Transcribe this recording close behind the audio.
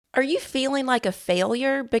Are you feeling like a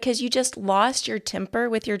failure because you just lost your temper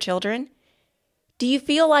with your children? Do you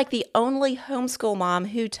feel like the only homeschool mom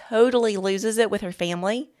who totally loses it with her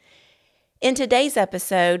family? In today's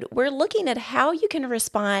episode, we're looking at how you can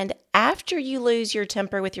respond after you lose your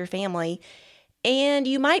temper with your family, and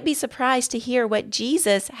you might be surprised to hear what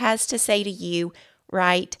Jesus has to say to you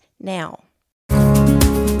right now.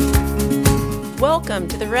 Welcome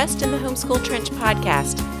to the Rest in the Homeschool Trench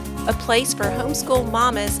podcast, a place for homeschool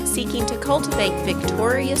mamas seeking to cultivate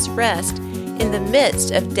victorious rest in the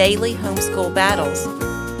midst of daily homeschool battles.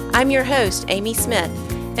 I'm your host, Amy Smith,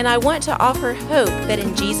 and I want to offer hope that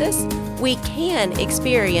in Jesus, we can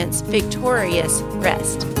experience victorious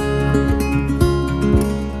rest.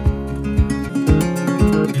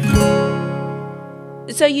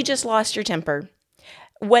 So you just lost your temper.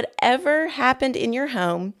 Whatever happened in your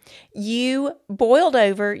home, you boiled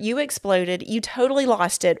over, you exploded, you totally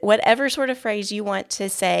lost it. Whatever sort of phrase you want to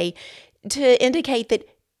say to indicate that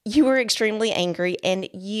you were extremely angry and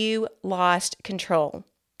you lost control.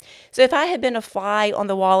 So if I had been a fly on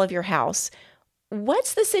the wall of your house,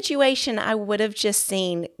 what's the situation I would have just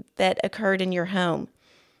seen that occurred in your home?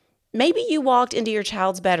 Maybe you walked into your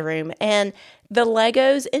child's bedroom and the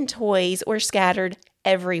Legos and toys were scattered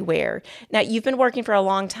everywhere. Now, you've been working for a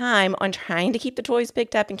long time on trying to keep the toys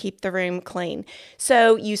picked up and keep the room clean.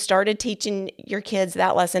 So you started teaching your kids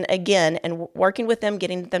that lesson again and working with them,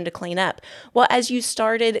 getting them to clean up. Well, as you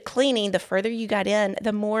started cleaning, the further you got in,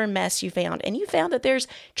 the more mess you found. And you found that there's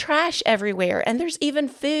trash everywhere and there's even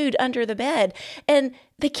food under the bed. And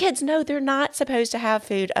the kids know they're not supposed to have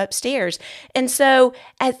food upstairs. And so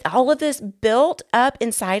as all of this built up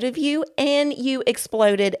inside of you and you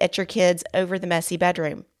exploded at your kids over the messy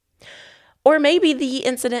bedroom. Or maybe the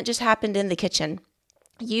incident just happened in the kitchen.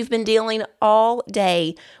 You've been dealing all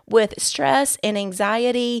day with stress and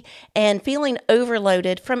anxiety and feeling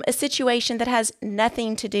overloaded from a situation that has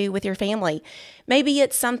nothing to do with your family. Maybe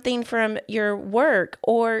it's something from your work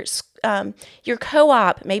or your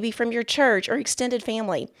co-op, maybe from your church or extended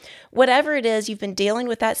family. Whatever it is, you've been dealing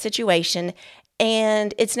with that situation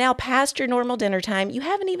and it's now past your normal dinner time. You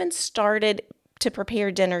haven't even started to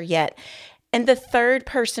prepare dinner yet. And the third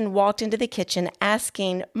person walked into the kitchen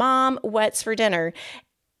asking, "Mom, what's for dinner?"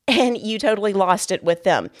 And you totally lost it with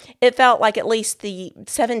them. It felt like at least the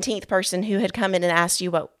 17th person who had come in and asked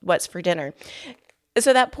you what's for dinner.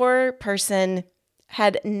 So that poor person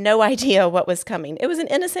had no idea what was coming. It was an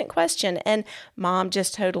innocent question, and mom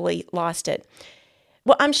just totally lost it.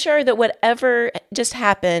 Well, I'm sure that whatever just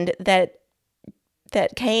happened that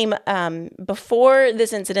came before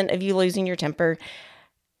this incident of you losing your temper,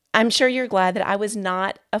 I'm sure you're glad that I was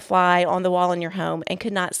not a fly on the wall in your home and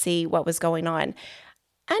could not see what was going on.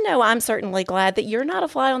 I know I'm certainly glad that you're not a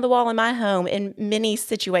fly on the wall in my home in many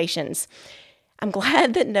situations. I'm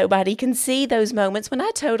glad that nobody can see those moments when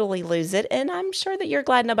I totally lose it, and I'm sure that you're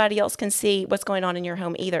glad nobody else can see what's going on in your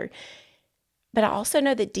home either. But I also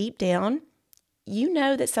know that deep down, you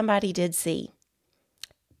know that somebody did see.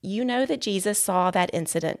 You know that Jesus saw that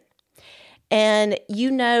incident, and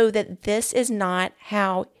you know that this is not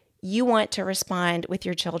how you want to respond with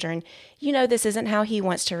your children. You know this isn't how he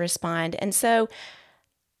wants to respond, and so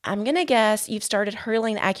I'm going to guess you've started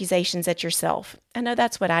hurling accusations at yourself. I know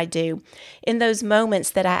that's what I do. In those moments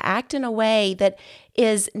that I act in a way that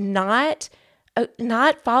is not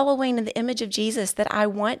following in the image of Jesus that I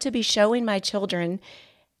want to be showing my children,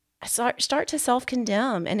 I start to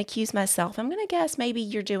self-condemn and accuse myself. I'm going to guess maybe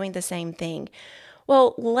you're doing the same thing.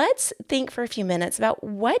 Well, let's think for a few minutes about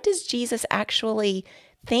what does Jesus actually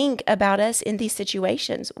think about us in these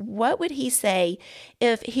situations. What would he say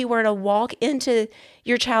if he were to walk into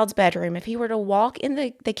your child's bedroom, if he were to walk in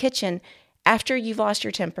the kitchen after you've lost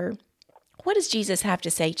your temper? What does Jesus have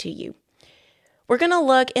to say to you? We're going to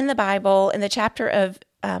look in the Bible in the chapter of,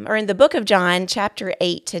 or in the book of John, chapter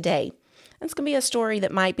 8 today. It's going to be a story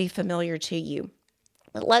that might be familiar to you.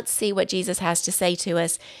 But let's see what Jesus has to say to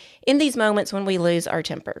us in these moments when we lose our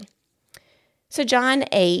temper. So John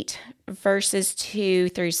 8, verses 2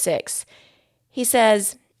 through 6, he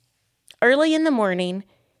says, "Early in the morning,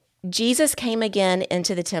 Jesus came again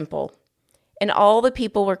into the temple, and all the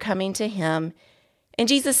people were coming to him, and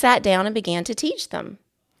Jesus sat down and began to teach them.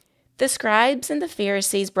 The scribes and the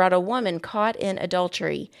Pharisees brought a woman caught in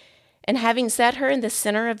adultery, and having set her in the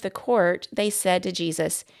center of the court, they said to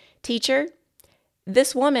Jesus, 'Teacher,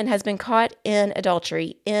 this woman has been caught in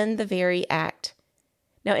adultery in the very act.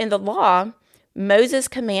 Now in the law, Moses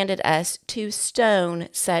commanded us to stone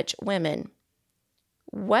such women.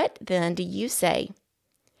 What then do you say?'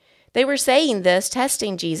 They were saying this,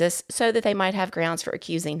 testing Jesus, so that they might have grounds for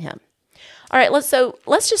accusing him. All right,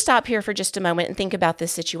 let's just stop here for just a moment and think about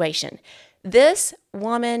this situation. This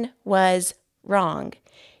woman was wrong.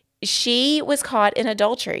 She was caught in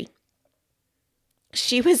adultery.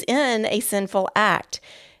 She was in a sinful act.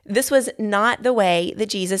 This was not the way that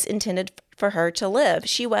Jesus intended for her to live.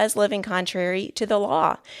 She was living contrary to the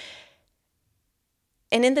law.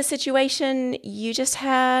 And in the situation you just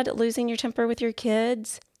had, losing your temper with your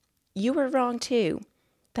kids, you were wrong too.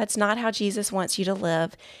 That's not how Jesus wants you to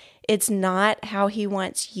live. It's not how he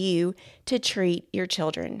wants you to treat your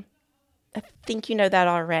children. I think you know that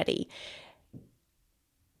already.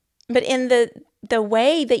 But in the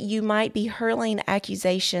way that you might be hurling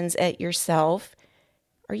accusations at yourself,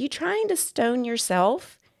 are you trying to stone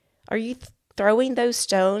yourself? Are you throwing those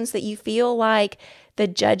stones that you feel like the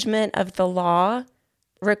judgment of the law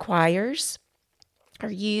requires?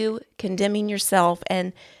 Are you condemning yourself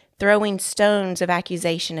and throwing stones of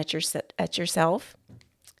accusation at yourself?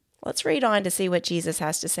 Let's read on to see what Jesus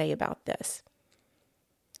has to say about this.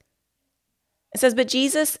 It says, "But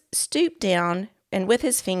Jesus stooped down and with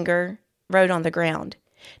his finger wrote on the ground."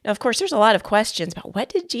 Now, of course, there's a lot of questions about what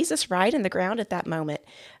did Jesus write in the ground at that moment.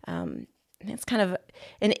 It's kind of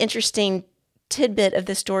an interesting tidbit of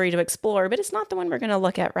the story to explore, but it's not the one we're going to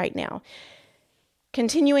look at right now.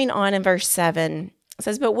 Continuing on in verse 7, it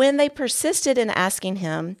says, "But when they persisted in asking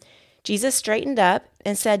him, Jesus straightened up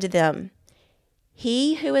and said to them,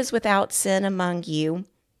 'He who is without sin among you,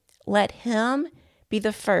 let him be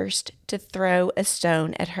the first to throw a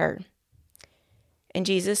stone at her.' And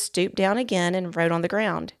Jesus stooped down again and wrote on the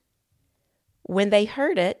ground. When they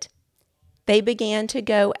heard it, they began to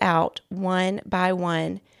go out one by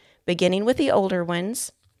one, beginning with the older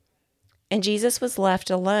ones. And Jesus was left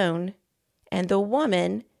alone, and the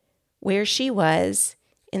woman where she was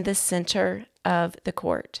in the center of the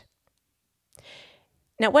court."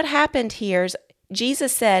 Now, what happened here is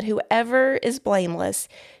Jesus said, whoever is blameless,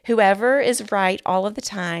 whoever is right all of the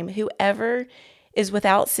time, whoever is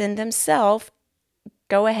without sin themselves,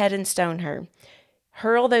 go ahead and stone her.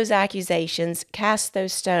 Hurl those accusations, cast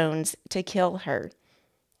those stones to kill her.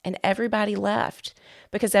 And everybody left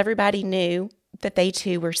because everybody knew that they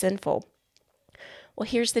too were sinful. Well,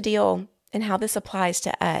 here's the deal and how this applies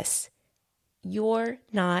to us. You're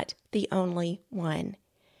not the only one.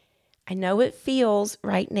 I know it feels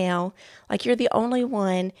right now like you're the only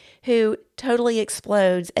one who totally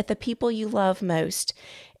explodes at the people you love most.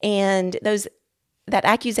 And that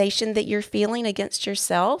accusation that you're feeling against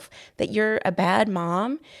yourself, that you're a bad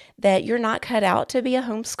mom, that you're not cut out to be a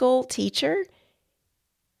homeschool teacher,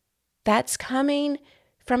 that's coming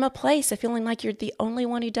from a place of feeling like you're the only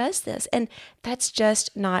one who does this. And that's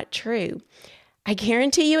just not true. I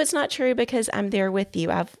guarantee you it's not true because I'm there with you.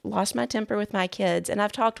 I've lost my temper with my kids, and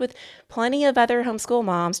I've talked with plenty of other homeschool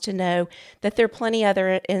moms to know that there are plenty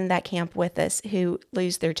other in that camp with us who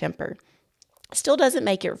lose their temper. Still doesn't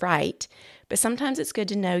make it right, but sometimes it's good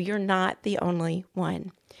to know you're not the only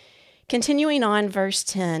one. Continuing on, verse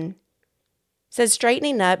 10 says,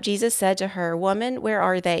 "Straightening up, Jesus said to her, 'Woman, where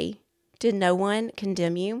are they? Did no one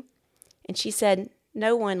condemn you?' And she said,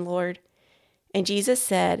 'No one, Lord.' And Jesus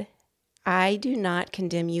said, 'I do not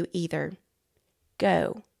condemn you either.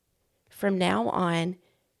 Go. From now on,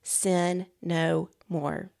 sin no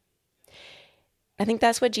more.'" I think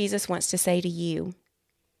that's what Jesus wants to say to you.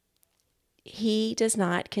 He does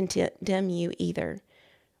not condemn you either.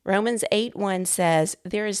 Romans 8:1 says,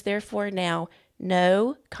 "There is therefore now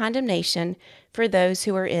no condemnation for those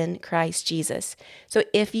who are in Christ Jesus." So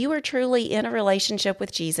if you are truly in a relationship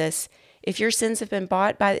with Jesus, if your sins have been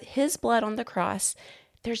bought by his blood on the cross,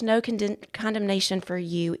 there's no condemnation for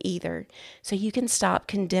you either. So you can stop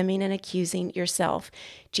condemning and accusing yourself.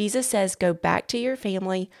 Jesus says, go back to your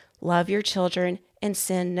family, love your children, and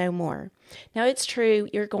sin no more. Now, it's true,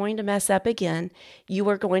 you're going to mess up again. You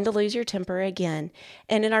are going to lose your temper again.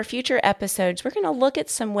 And in our future episodes, we're going to look at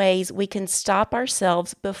some ways we can stop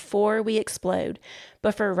ourselves before we explode.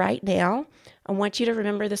 But for right now, I want you to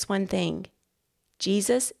remember this one thing.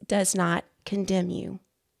 Jesus does not condemn you.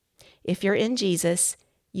 If you're in Jesus,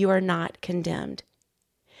 you are not condemned.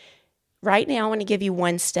 Right now, I want to give you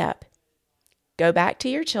one step. Go back to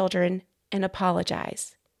your children and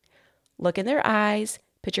apologize. Look in their eyes,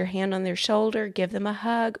 put your hand on their shoulder, give them a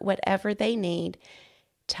hug, whatever they need.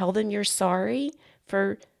 Tell them you're sorry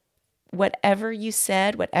for whatever you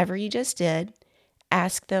said, whatever you just did.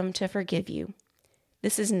 Ask them to forgive you.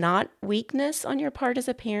 This is not weakness on your part as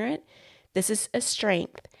a parent. This is a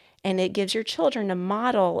strength, and it gives your children a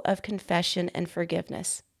model of confession and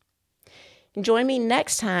forgiveness. Join me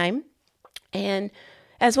next time, and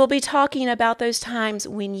as we'll be talking about those times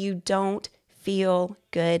when you don't feel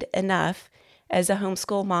good enough as a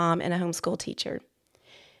homeschool mom and a homeschool teacher.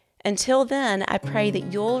 Until then, I pray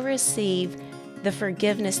that you'll receive the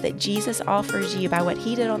forgiveness that Jesus offers you by what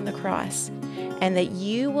he did on the cross, and that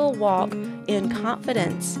you will walk in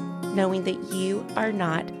confidence knowing that you are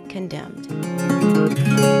not condemned.